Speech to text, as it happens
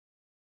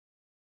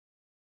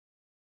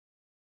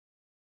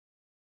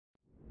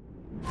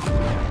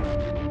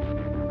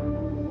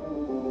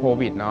โค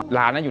วิดเนาะ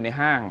ร้านนั้นอยู่ใน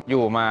ห้างอ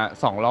ยู่มา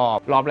2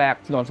รอบแรก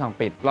ที่โดนสั่ง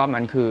ปิดรอบ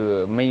นั้นคือ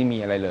ไม่มี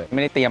อะไรเลยไ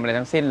ม่ได้เตรียมอะไร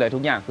ทั้งสิ้นเลยทุ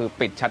กอย่างคือ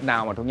ปิดชัตดา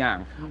วน์หมดทุกอย่าง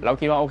เรา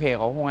คิดว่าโอเคเ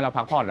ขาคงให้เรา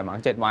พักผ่อนแหละมั้ง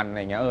7 วันอะไร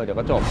เงี้ยเดี๋ยว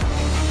ก็จบ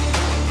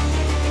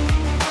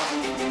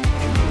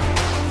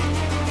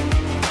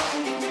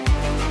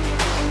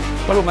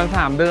สรุปมัน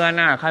3 เดือน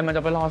น่ะใครมันจ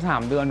ะไปรอ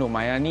3 เดือนถูกไหม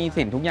นี่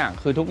สินทุกอย่าง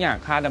คือทุกอย่าง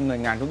ค่าดำเนิน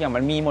งานทุกอย่าง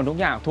มันมีหมดทุก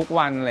อย่างทุก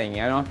วันอะไรอย่างเ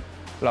งี้ยเนาะ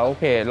เราโอ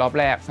เครอบ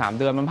แรก3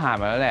 เดือนมันผ่าน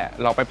มาแล้วแหละ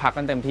เราไปพัก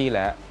กันเต็มที่แ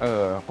ล้ว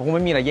คงไ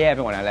ม่มีอะไรแย่ไป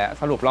กว่านั้นแล้ว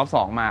สรุปรอบ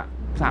2มา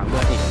3 เดื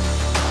อนอีก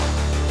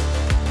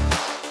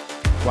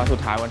วันสุด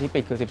ท้ายวันที่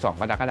ปิดคือ12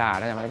 กรกฎาคม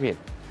ถ้าจำไม่ผิด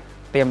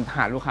เตรียมห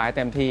าลูกค้าเ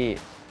ต็มที่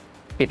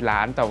ปิดร้า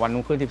นแต่วัน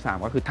รุ่งขึ้น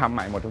13ก็คือทำให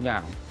ม่หมดทุกอย่า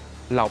ง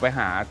เราไปห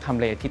าทำ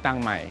เลที่ตั้ง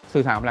ใหม่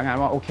สื่อสารกับพนักงาน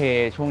ว่าโอเค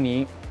ช่วงนี้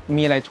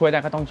มีอะไรช่วยได้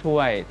ก็ต้องช่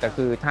วยแต่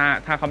คือ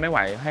ถ้าเขาไม่ไหว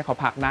ให้เขา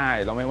พักได้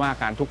เราไม่ว่า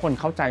กันทุกคน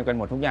เข้าใจกัน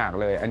หมดทุกอย่าง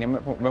เลยอันนี้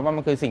ผมว่า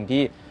มันคือสิ่ง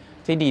ที่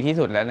ดีที่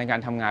สุดแล้วในการ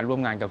ทำงานร่วม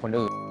งานกับคน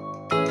อื่น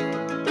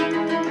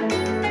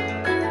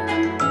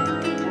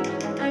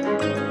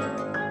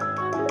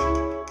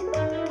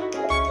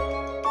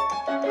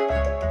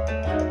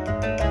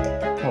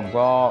ผม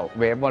ก็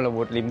เวฟวร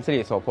วุฒิลิมสิริ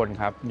โสพล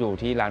ครับอยู่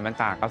ที่ร้านมัน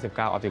ตา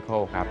99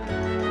 OPTICAL ครับ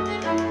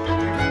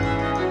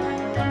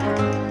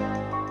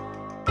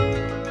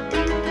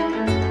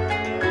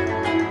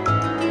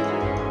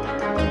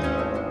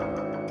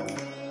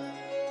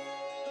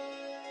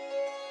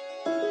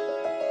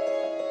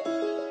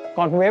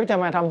ก่อนคุณเวฟจะ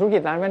มาทำธุรกิ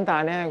จร้านแว่นตา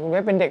เนี่ยคุณเว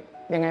ฟเป็นเด็ก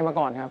ยังไงมา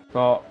ก่อนครับ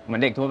ก็เหมือ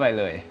นเด็กทั่วไป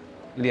เลย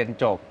เรียน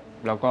จบ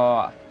แล้วก็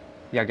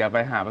อยากจะไป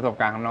หาประสบ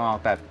การณ์ข้างนอก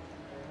แ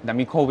ต่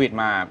มีโควิด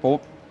มาปุ๊บ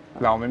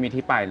เราไม่มี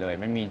ที่ไปเลย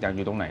ไม่มีจะอ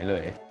ยู่ตรงไหนเล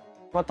ย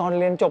พอตอน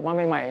เรียนจบมา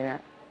ใหม่ๆเนี่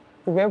ย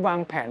คุณเวฟวาง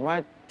แผนว่า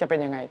จะเป็น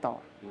ยังไงต่อ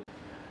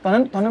ตอน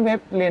นั้นเวฟ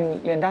เ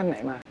รียนด้านไหน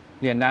มา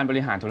เรียนด้านบ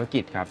ริหารธุรกิ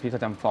จครับที่ส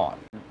แตมฟอร์ด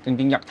จ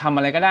ริงๆอยากทำอ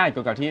ะไรก็ได้เ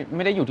กี่ยวกับที่ไ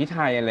ม่ได้อยู่ที่ไท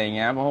ยอะไรเ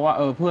งี้ยเพราะว่า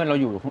เพื่อนเรา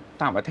อยู่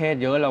ต่างประเทศ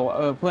เยอะเรา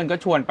เพื่อนก็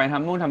ชวนไปท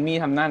ำนู่นทำนี่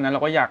ทำนั่นนะเร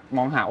าก็อยากม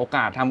องหาโอก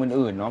าสทำ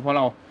อื่นๆเนาะเพราะเ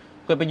รา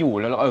เคยไปอยู่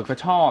แล้วเราก็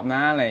ชอบน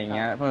ะอะไรเ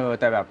งี้ย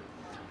แต่แบบ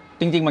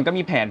จริงๆมันก็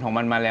มีแผนของ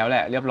มันมาแล้วแหล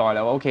ะเรียบร้อยแ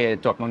ล้วว่าโอเค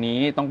จบตรงนี้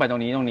ต้องไปตร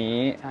งนี้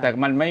แต่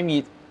มันไม่มี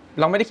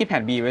เราไม่ได้คิดแผ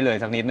น B ไว้เลย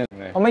สักนิดนึง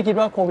เลยเพราะไม่คิด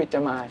ว่าโควิดจ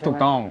ะมาใช่ไหมถูก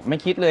ต้องไม่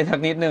คิดเลยสัก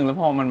นิดนึงแล้ว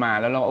พอมันมา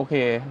แล้วเราโอเค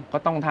ก็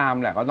ต้องท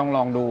ำแหละก็ต้องล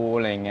องดู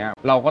อะไรเงี้ย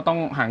เราก็ต้อง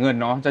หาเงิน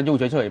เนาะจะอยู่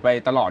เฉยๆไป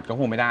ตลอดก็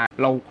คงไม่ได้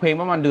เราเคว้ง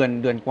ประมาณเ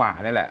ดือนกว่า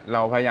นี่แหละเร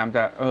าพยายามจ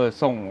ะ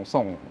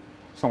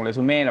ส่งเร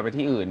ซูเม่เราไป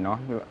ที่อื่นเนาะ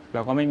เร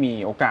าก็ไม่มี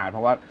โอกาสเพร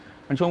าะว่า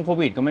มันช่วงโค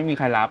วิดก็ไม่มีใ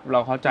ครรับเรา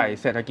เข้าใจ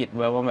เศรษฐกิจ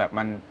ว่าแบบ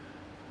มัน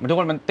ทุก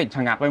คนมันติดช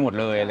ะงักไปหมด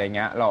เลยอะไรเ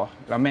งี้ย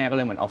แล้วแม่ก็เ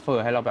ลยเหมือนออฟเฟอ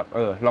ร์ให้เราแบบ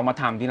ลองมา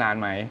ทำที่ร้าน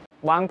ไหม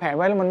วางแผนไ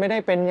ว้แล้วมันไม่ได้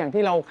เป็นอย่าง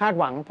ที่เราคาด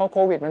หวังเพราะโค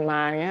วิดมันมา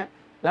อย่างเงี้ย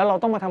แล้วเรา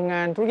ต้องมาทำง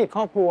านธุรกิจค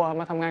รอบครัว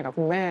มาทำงานกับ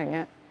คุณแม่อย่างเ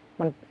งี้ย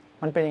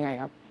มันเป็นยังไง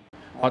ครับ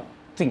เพราะ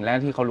สิ่งแรก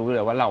ที่เขารู้เล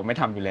ยว่าเราไม่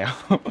ทำอยู่แล้ว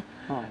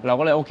เรา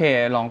ก็เลยโอเค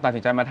ลองตัดสิ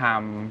นใจมาท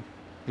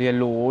ำเรียน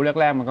รู้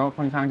แรกๆมันก็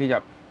ค่อนข้างที่จะ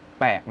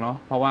แปลกเนาะ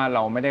เพราะว่าเร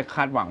าไม่ได้ค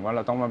าดหวังว่าเร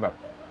าต้องมาแบบ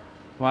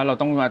ว่าเรา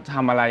ต้องมาท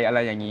ำอะไร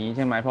อย่างนี้ใ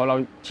ช่ไหมเพราะเรา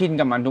ชิน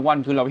กับมันทุกวัน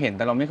คือเราเห็นแ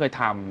ต่เราไม่เคย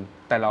ท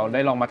ำแต่เราได้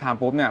ลองมาท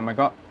ำปุ๊บเนี่ยมัน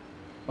ก็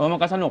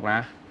สนุกน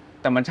ะ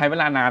แต่มันใช้เว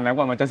ลานานนะก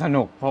ว่ามันจะส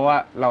นุกเพราะว่า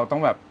เราต้อ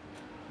งแบบ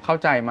เข้า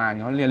ใจมัน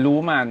เขาเรียนรู้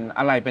มัน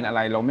อะไรเป็นอะไร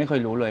เราไม่เคย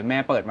รู้เลยแม่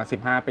เปิดมา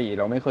15 ปี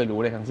เราไม่เคยรู้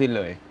เลยทั้งสิ้น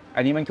เลยอั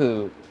นนี้มันคือ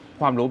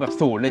ความรู้แบบ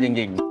ศูนย์เลยจ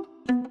ริง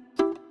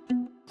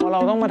ๆพอเรา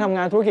ต้องมาทำง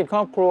านธุรกิจคร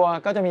อบครัว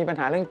ก็จะมีปัญ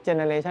หาเรื่อง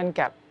generation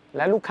gap แ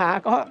ละลูกค้า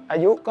ก็อา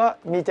ยุก็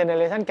มี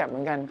generation gap เห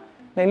มือนกัน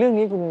ในเรื่อง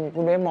นี้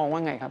คุณเวฟมองว่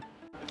าไงครับ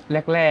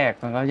แรก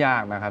ๆมันก็ยา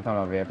กนะครับสำห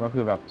รับเวฟก็คื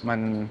อแบบ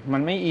มั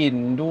นไม่อิน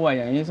ด้วยอ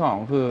ย่างที่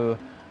2คือ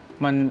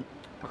มัน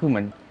คือเหมื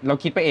อนเรา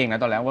คิดไปเองนะ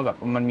ตอนแรกว่าแบบ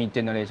มันมี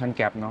generation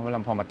gap เนาะเวล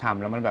าพอมาท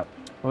ำแล้วมันแบบ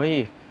เฮ้ย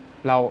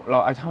เรา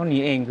เท่า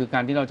นี้เองคือกา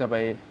รที่เราจะไ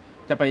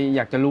ปอ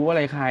ยากจะรู้อะไ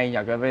รใครอย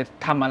ากจะไป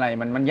ทำอะไร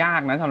มันยา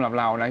กนะสำหรับ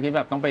เรานะที่แ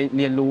บบต้องไปเ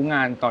รียนรู้ง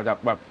านต่อจาก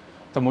แบบ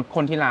สมมติค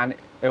นที่ร้าน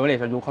เอเวอเรส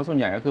ต์อายุเขาส่วน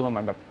ใหญ่ก็คือประมา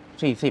ณแบบ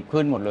40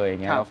ขึ้นหมดเลยอย่า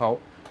งเงี้ยแล้ว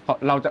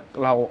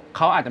เ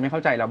ขาอาจจะไม่เข้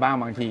าใจเราบ้าง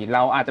บางทีเร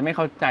าอาจจะไม่เ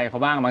ข้าใจเขา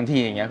บ้างบางที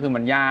อย่างเงี้ยคือมั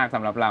นยากส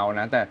ำหรับเรา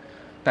นะแ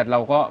ต่เรา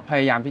ก็พ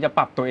ยายามที่จะป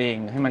รับตัวเอง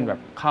ให้มันแบบ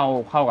เข้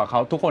ากับเขา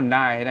ทุกคนไ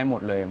ด้หม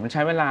ดเลยมันใ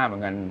ช้เวลาเหมือ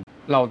นกัน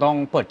เราต้อง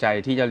เปิดใจ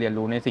ที่จะเรียน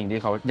รู้ในสิ่งที่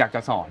เขาอยากจ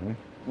ะสอน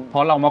เพรา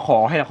ะเรามาขอ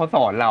ให้เขาส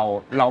อนเ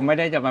ราไม่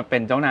ได้จะมาเป็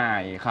นเจ้านา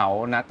ยเขา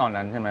นะตอน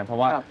นั้นใช่ไหมเพราะ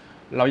ว่า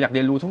เราอยากเ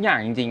รียนรู้ทุกอย่าง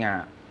จริงๆอ่ะ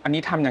อัน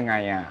นี้ทำยังไง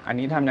อ่ะอัน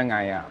นี้ทำยังไง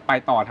อ่ะไป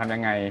ต่อทำยั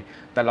งไง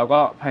แต่เราก็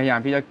พยายาม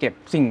ที่จะเก็บ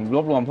สิ่งร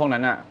วบรวมพวกนั้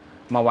นอ่ะ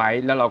มาไว้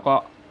แล้วเราก็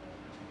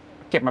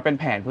เก็บมาเป็น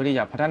แผนเพื่อที่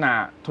จะพัฒนา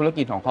ธุร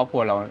กิจของครอบครั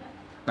วเรา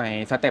ใน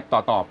สเต็ป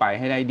ต่อไป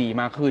ให้ได้ดี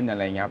มากขึ้นอะไ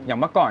รเงี้ยอย่าง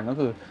เมื่อก่อนก็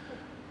คือ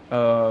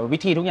วิ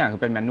ธีทุกอย่างคื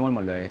อเป็นแมนนวลหม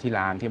ดเลยที่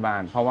ร้านที่บ้า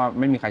นเพราะว่า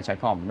ไม่มีใครใช้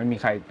คอมไม่มี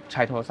ใครใ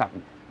ช้โทรศัพท์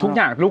ทุกอ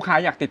ย่างลูกค้า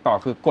อยากติดต่อ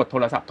คือกดโท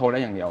รศัพท์โทรได้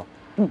อย่างเดียว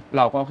เ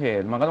ราก็โอเค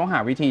มันก็ต้องหา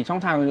วิธีช่อ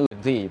งทางอื่น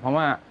ๆสิเพราะ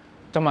ว่า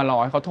จะมารอ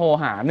ให้เขาโทร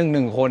หา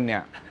1 คนเนี่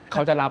ยเข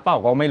าจะรับเปล่า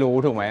ก็ไม่รู้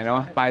ถูกไหมเนา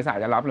ะปลายสาย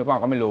จะรับหรือเปล่า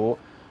ก็ไม่รู้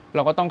เร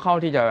าก็ต้องเข้า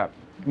ที่จะแบบ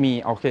มี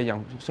โอเคอย่าง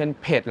เช่น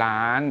เพจร้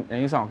านอย่า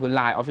งที่2คือ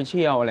LINE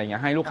Official อะไรเงี้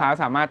ยให้ลูกค้า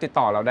สามารถติด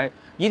ต่อเราได้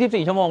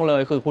24 ชั่วโมงเล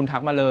ยคือคุณทั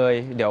กมาเลย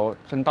เดี๋ยว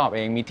ฉันตอบเอ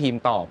งมีทีม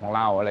ตอบของเ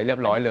ราอะไรเรีย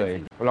บร้อยเลย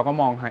เราก็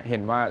มองเห็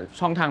นว่า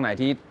ช่องทางไหน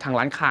ที่ทาง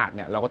ร้านขาดเ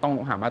นี่ยเราก็ต้อง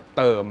หามา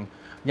เติม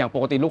อย่างป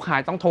กติลูกค้า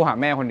ต้องโทรหา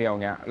แม่คนเดียว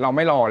เงี้ยเราไ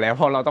ม่รอแล้ว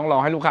พอเราต้องรอ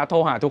ให้ลูกค้าโทร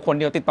หาทุกคน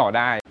เดียวติดต่อไ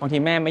ด้บางที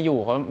แม่ไม่อยู่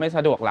เขาไม่ส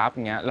ะดวกรับ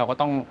เงี้ยเราก็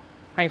ต้อง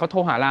ให้เขาโทร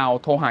หาเรา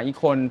โทรหาอีก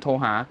คนโทร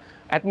หา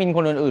แอดมินค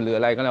นอื่นๆหรือ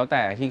อะไรก็แล้วแ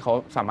ต่ที่เขา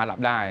สามารถรับ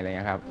ได้อะไรเ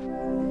งี้ยครับ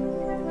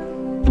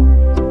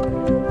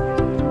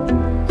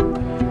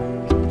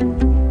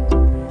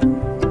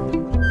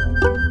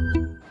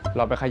เ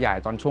ราไปขยาย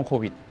ตอนช่วงโค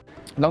วิด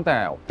ตั้งแต่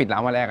ปิดร้า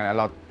นวันแรกนะ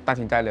เราตัด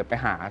สินใจเลยไป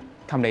หา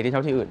ทำเลที่เช่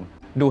าที่อื่น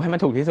ดูให้มัน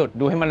ถูกที่สุด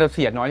ดูให้มันเ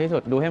สียน้อยที่สุ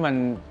ดดูให้มัน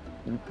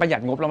ประหยั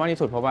ดงบเรามากที่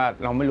สุดเพราะว่า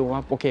เราไม่รู้ว่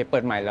าโอเคเปิ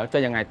ดใหม่แล้วจะ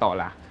ยังไงต่อ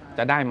ล่ะจ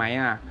ะได้ไหม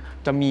อ่ะ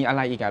จะมีอะไ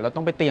รอีกอ่ะเราต้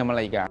องไปเตรียมอะไร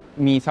อีกอ่ะ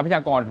มีทรัพย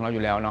ากรของเราอ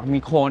ยู่แล้วเนาะมี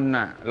คน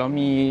อ่ะเรา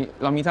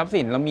มีทรัพย์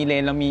สินเรามีเล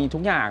นเรามีทุ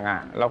กอย่างอ่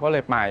ะเราก็เล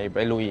ยไป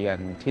ลุยกัน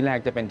ที่แรก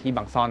จะเป็นที่บ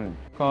างซ่อน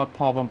ก็พ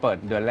อเปิด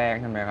เดือนแรก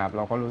ใช่ไหมครับเ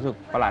ราก็รู้สึก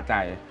ประหลาดใจ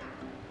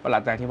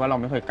ที่ว่าเรา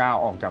ไม่เคยก้าว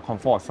ออกจากคอม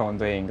ฟอร์ตโซน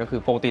ตัวเองก็คือ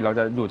ปกติเรา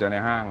จะอยู่แต่ใน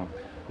ห้าง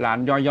ร้าน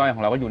ย่อยๆขอ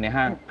งเราก็อยู่ใน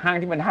ห้าง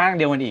ที่เป็นห้างเ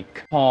ดียวกันอีก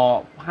พอ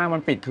ห้างมั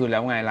นปิดคือแล้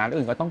วไงร้าน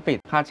อื่นก็ต้องปิด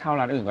ค่าเช่า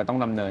ร้านอื่นก็ต้อง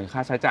ดำเนินค่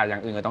าใช้จ่ายอย่า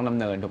งอื่นก็ต้องดำ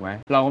เนินถูกไหม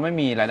เราก็ไม่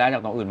มีรายได้จา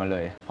กตรงอื่นมาเล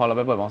ยพอเราไ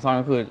ปเปิดบางซ่อน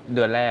ก็คือเ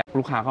ดือนแรก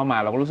ลูกค้าเข้ามา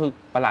เราก็รู้สึก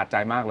ประหลาดใจ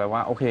มากเลยว่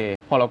าโอเค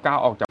พอเราก้าว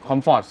ออกจากคอม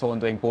ฟอร์ตโซน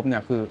ตัวเองปุ๊บเนี่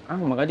ยคืออ้า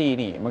วมันก็ดี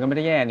นี่มันก็ไม่ไ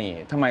ด้แย่นี่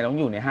ทำไมต้อง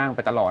อยู่ในห้างไป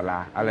ตลอดล่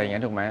ะอะไรอย่างเงี้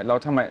ยถูกไหมเรา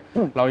ทำไม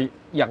เรา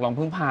อยากลอง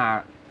พึ่งพา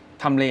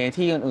ทำเล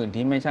ที่อื่นๆ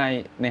ที่ไม่ใช่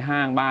ในห้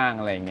างบ้าง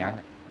อะไรอย่างเงี้ย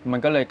มัน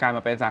ก็เลยกลายม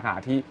าเป็นสาขา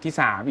ที่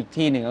3อีก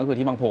ที่หนึ่งก็คือ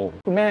ที่บางโพ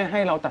คุณแม่ให้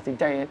เราตัดสิน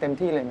ใจเต็ม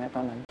ที่เลยไหมต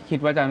อนนั้นคิด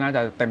ว่าน่าจ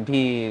ะเต็ม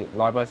ที่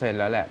 100%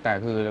 แล้วแหละแต่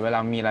คือเวลา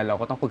มีอะไรเรา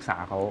ก็ต้องปรึกษา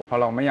เขาเพราะ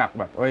เราไม่อยาก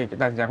แบบ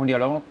ตัดสินใจคนเดียว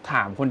เราต้องถ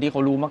ามคนที่เข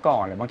ารู้มาก่อ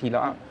นเลยบางที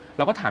เ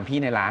ราก็ถามพี่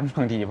ในร้าน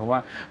บางทีเพราะว่า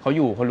เขาอ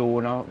ยู่เขารู้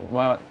เนาะ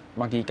ว่า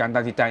บางทีการ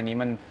ตัดสินใจนี้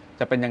มัน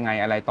จะเป็นยังไง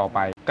อะไรต่อไป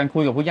การคุ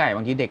ยกับผู้ใหญ่บ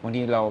างทีเด็กบาง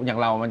ทีเราอย่าง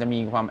เรามันจะมี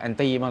ความแอน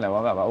ตี้บ้างแหละว่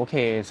าแบบว่าโอเค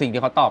สิ่ง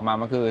ที่เขาตอบมา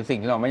มันคือสิ่ง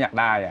ที่เราไม่อยาก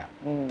ได้อะ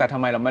แต่ทำ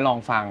ไมเราไม่ลอง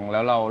ฟังแล้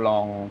วเราล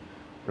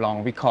อง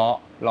วิเคราะห์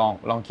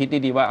ลองคิด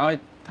ดีๆว่า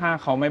ถ้า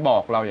เขาไม่บอ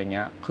กเราอย่างเ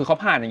งี้ยคือเขา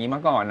ผ่านอย่างนี้ม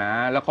าก่อนนะ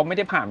แล้วเขาไม่ไ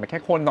ด้ผ่านไปแค่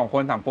คน2ค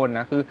น3คน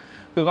นะ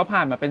คือเขาผ่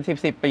านมาเป็น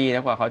10ปีแล้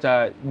วกว่าเขาจะ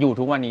อยู่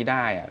ทุกวันนี้ไ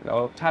ด้อะแล้ว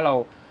ถ้าเรา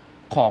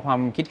ขอควา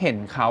มคิดเห็น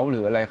เขาหรื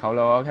ออะไรเขาเ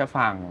ราก็แค่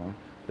ฟัง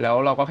แล้ว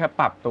เราก็แค่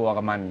ปรับตัว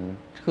กับมัน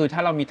คือถ้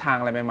าเรามีทาง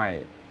อะไรใหม่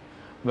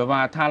ๆแบบว่า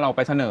ถ้าเราไป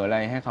เสนออะไร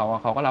ให้เขา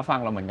ก็รับฟัง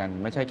เราเหมือนกัน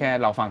ไม่ใช่แค่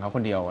เราฟังเขาค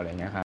นเดียวอะไรอย่า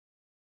งเงี้ยครับ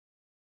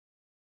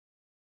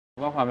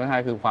ว่าความท้าทา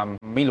ยคือความ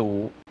ไม่รู้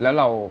แล้ว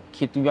เรา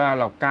คิดว่า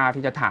เรากล้า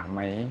ที่จะถามไห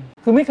ม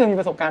คือไม่เคยมี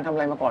ประสบการณ์ทำอะ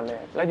ไรมาก่อนเล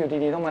ยแล้วอยู่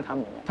ดีๆต้องมาทำ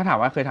อย่างเงี้ยถ้าถาม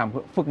ว่าเคยท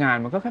ำฝึกงาน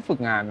มันก็แค่ฝึก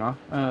งานเนาะ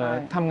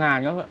ทำงาน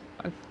ก็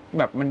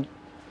แบบมัน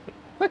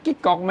ก็กิ๊ก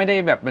ก๊อกไม่ได้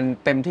แบบมัน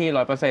เต็มที่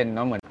100%เ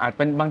นาะเหมือนอาจเ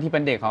ป็นบางทีเป็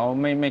นเด็กเขา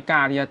ไม่กล้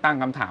าที่จะตั้ง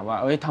คำถามว่า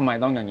ทำไม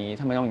ต้องอย่างนี้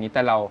ทำไมต้องอย่างนี้แ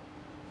ต่เรา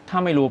ถ้า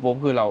ไม่รู้ปุ๊บ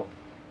คือเรา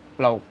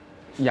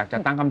อยากจะ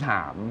ตั้งคำถ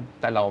าม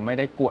แต่เราไม่ไ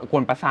ด้ก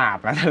วนประสาท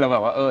นะแต่เราแบ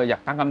บว่าอยา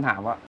กตั้งคำถาม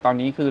ว่าตอน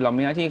นี้คือเรา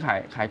มีหน้าที่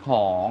ขายข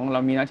องเรา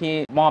มีหน้าที่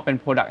มอบเป็น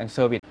product and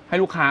service ให้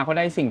ลูกค้าเขาไ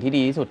ด้สิ่งที่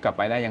ดีที่สุดกลับไ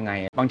ปได้ยังไง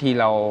บางที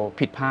เรา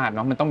ผิดพลาดเน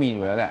าะมันต้องมีอ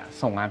ยู่แล้วแหละ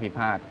ส่งงานผิดพ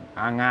ลาด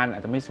งานอา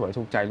จจะไม่สวย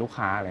ถูกใจลูก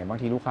ค้าอะไรบาง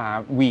ทีลูกค้า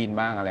วีน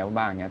บ้างอะไร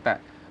บ้างเงี้ย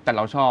แต่เ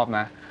ราชอบน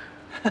ะ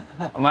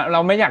เร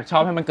าไม่อยากชอ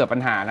บให้มันเกิดปั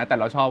ญหานะแต่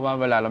เราชอบว่า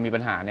เวลาเรามีปั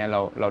ญหาเนี่ย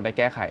เราได้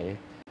แก้ไข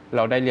เ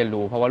ราได้เรียน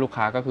รู้เพราะว่าลูก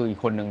ค้าก็คืออีก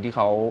คนหนึ่งที่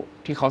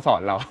เขาสอ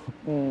นเรา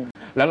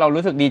แล้วเรา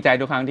รู้สึกดีใจ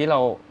ทุกครั้งที่เรา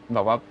แบ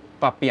บว่า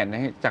ปรับเปลี่ยน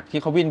จาก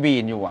ที่เขาวี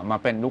นอยู่มา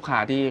เป็นลูกค้า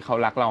ที่เขา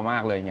รักเรามา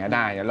กเลยอย่างเงี้ยไ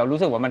ด้เรารู้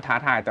สึกว่ามันท้า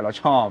ทายแต่เรา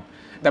ชอบ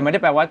แต่ไม่ได้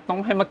แปลว่าต้อง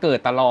ให้มาเกิด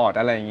ตลอด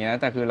อะไรอย่างเงี้ย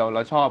แต่คือเร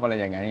าชอบอะไร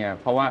อย่างเงี้ย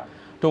เพราะว่า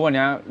ทุกวัน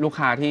นี้ลูก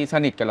ค้าที่ส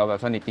นิทกับเราแบ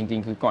บสนิทจริ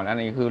งๆคือก่อนหน้า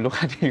นี้คือลูก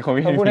ค้าที่เขา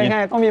พูดง่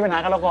ายๆต้องมีปัญหา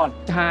กับเราก่อน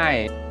ใช่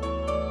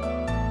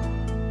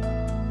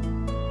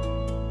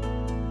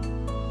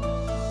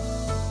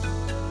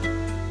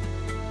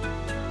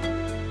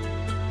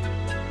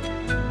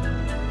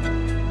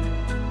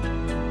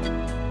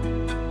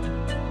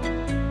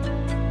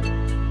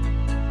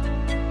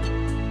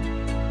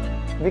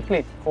วิก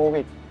ฤตโค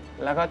วิด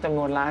แล้วก็จำน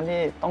วนร้าน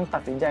ที่ต้องตั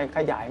ดสินใจข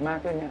ยายมาก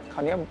ขึ้นเนี่ยคร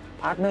าวนี้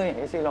พาร์ทเนอร์อย่าง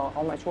เอซีรอเข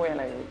ามาช่วยอะ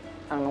ไร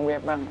ทางน้องเว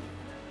ฟบ้าง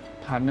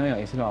พาร์ทเนอร์อย่าง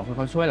เอสลอคือเ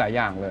ขาช่วยหลายอ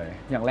ย่างเลย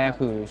อย่างแรก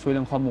คือช่วยเ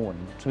รื่องข้อมูล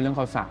ช่วยเรื่อง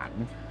ข่าวสาร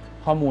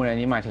ข้อมูลอัน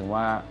นี้หมายถึง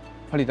ว่า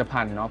ผลิต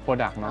ภัณฑ์เนาะโปร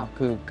ดักต์เนาะ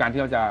คือการ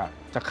ที่เรา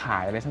จะขา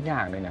ยอะไรสักอย่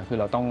างเลยเนี่ยคือ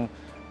เรา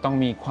ต้อง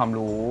มีความ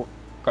รู้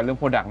กับเรื่อง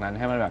โปรดักต์นั้น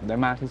ให้มันแบบได้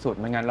มากที่สุด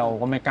ไม่งั้นเรา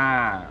ก็ไม่กล้า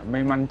ไ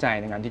ม่มั่นใจ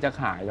ในการที่จะ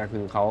ขายแต่คื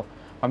อเขา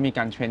มีก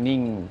ารเทรนนิ่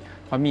ง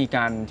เขามีก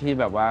ารที่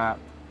แบบว่า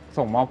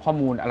ส่งมอบข้อ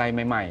มูลอะไร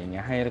ใหม่ๆอย่างเ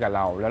งี้ยให้กับเ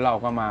ราแล้วเรา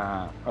ก็มา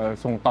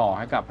ส่งต่อใ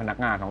ห้กับพนัก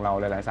งานของเรา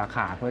หลายๆสาข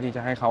าเพื่อที่จ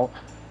ะให้เขา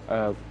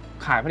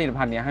ขายผลิต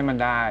ภัณฑ์นี้ให้มัน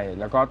ได้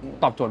แล้วก็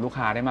ตอบโจทย์ลูก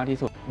ค้าได้มากที่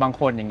สุดบาง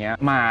คนอย่างเงี้ย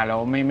มาแล้ว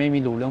ไ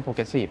ม่รู้เรื่องโปรเก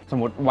รสซีฟสม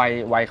มติ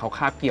วัยเขาค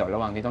าบเกี่ยวระ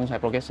หว่างที่ต้องใช้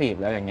โปรเกรสซีฟ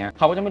แล้วอย่างเงี้ยเ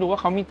ขาก็จะไม่รู้ว่า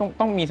เขา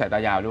ต้องมีสายตา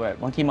ยาวด้วย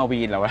บางทีมาวี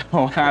นเราเพรา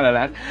ะว่าแ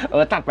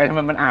ล้วตัดไปทำไม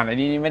มันอ่านอัน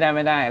นี้ไม่ไ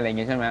ด้อะไรอย่างเ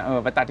งี้ยใช่ไหม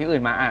ไปตัดที่อื่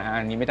นมา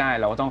อันนี้ไม่ได้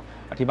เราก็ต้อง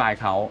อธิบาย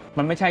เขา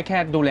มันไม่ใช่แค่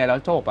ดูแลแล้ว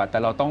จบแต่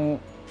เราต้อง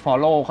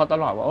follow เขาต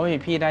ลอดว่า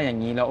พี่ได้อย่าง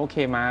นี้แล้วโอเค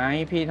ไหม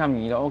พี่ทำอย่า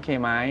งนี้แล้วโอเค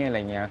ไหมอะไร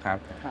เงี้ยครับ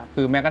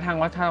คือแม้กระทั่ง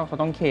ว่าถ้าเขา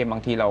ต้องเคลมบา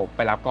งทีเราไป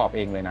รับกรอบเ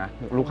องเลยนะ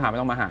ลูกค้าไม่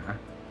ต้องมาหา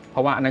เพร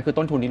าะว่าอันนั้นคือ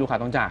ต้นทุนที่ลูกค้า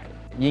ต้องจ่าย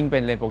ยิ่งเป็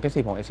นเลนโปรเกรสซี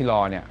ฟของเอซิลอ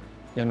เนี่ย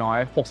อย่างน้อย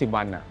60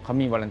 วันอ่ะเขา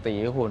มีวารันตี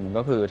ให้คุณ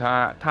ก็คือ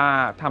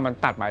ถ้ามัน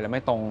ตัดไปแล้วไ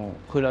ม่ตรง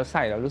คือเราใ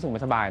ส่แล้วรู้สึกไ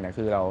ม่สบายเนี่ย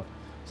คือเร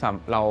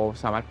า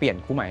สามารถเปลี่ยน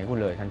คู่ใหม่ให้คุณ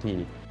เลยทันที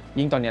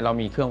ยิ่งตอนนี้เรา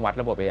มีเครื่องวัด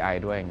ระบบ AI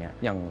ด้วยอย่างเงี้ย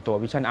อย่างตัว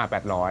Vision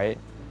R800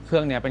 เครื่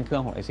องนี้เป็นเครื่อ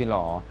งของ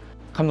Exynos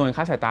คำนวณ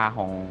ค่าสายตาข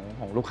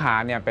องลูกค้า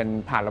เนี่ยเป็น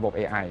ผ่านระบบ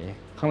AI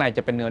ข้างในจ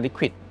ะเป็นเนื้อลิค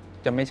วิด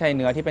จะไม่ใช่เ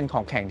นื้อที่เป็นข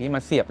องแข็งที่มา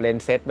เสียบเลน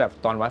ส์เซตแบบ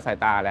ตอนวัดสาย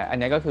ตาแล้วอัน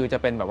นี้ก็คือจะ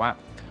เป็นแบบว่า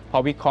พอ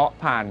วิเคราะห์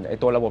ผ่านไอ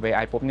ตัวระบบ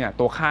AI ปุ๊บเนี่ย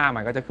ตัวค่ามั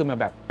นก็จะขึ้นมา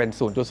แบบเป็น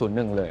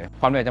 0.01 เลย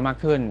ความละเอียดจะมาก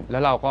ขึ้นแล้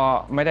วเราก็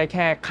ไม่ได้แ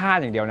ค่ค่า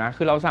อย่างเดียวนะ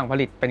คือเราสั่งผ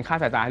ลิตเป็นค่า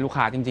สายตาให้ลูก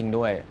ค้าจริงๆ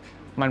ด้วย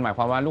มันหมายค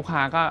วามว่าลูกค้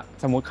าก็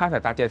สมมติค่าสา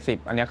ยตา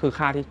70อันนี้คือ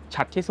ค่าที่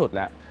ชัดที่สุดแ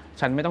ล้ว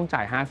ฉันไม่ต้องจ่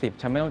าย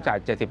50ฉันไม่ต้องจ่าย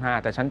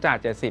75แต่ฉันจ่าย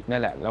70นี่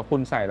แหละแล้วคุ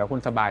ณใส่แล้วคุณ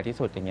สบายที่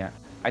สุดอย่างเงี้ย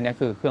อันนี้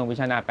คือเครื่องวิ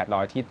ชนา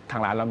800ที่ทา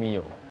งร้านเรามีอ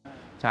ยู่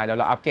ใช่แล้วเ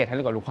ราอัปเกรดให้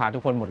กับลูกค้าทุ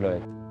กคนหมดเลย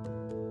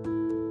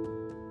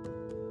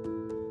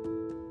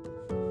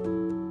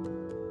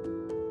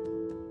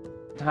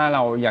ถ้าเร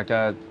าอยากจะ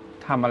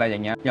ทำอะไรอย่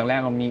างเงี้ยอย่างแรก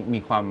เรามี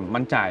ความ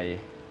มั่นใจ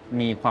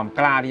มีความ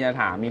กล้าที่จะ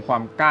ถามมีควา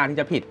มกล้าที่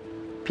จะ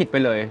ผิดไป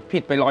เลยผิ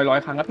ดไปร้อย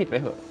ครั้งก็ผิดไป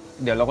เถอะ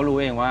เดี๋ยวเราก็รู้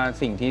เองว่า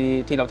สิ่ง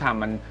ที่เราท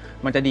ำ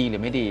มันจะดีหรื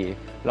อไม่ดี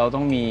เราต้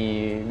องมี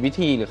วิ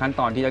ธีหรือขั้น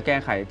ตอนที่จะแก้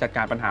ไขจัดก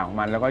ารปัญหาของ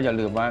มันแล้วก็อย่า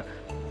ลืมว่า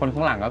คนข้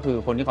างหลังก็คือ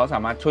คนที่เขาสา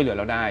มารถช่วยเหลือเ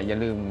ราได้อย่า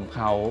ลืมเ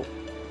ขา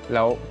แ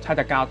ล้วถ้า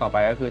จะก้าวต่อไป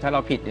ก็คือถ้าเร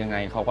าผิดยังไง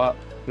เขาก็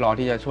รอ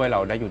ที่จะช่วยเรา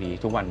ได้อยู่ดี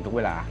ทุกวันทุกเ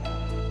วลา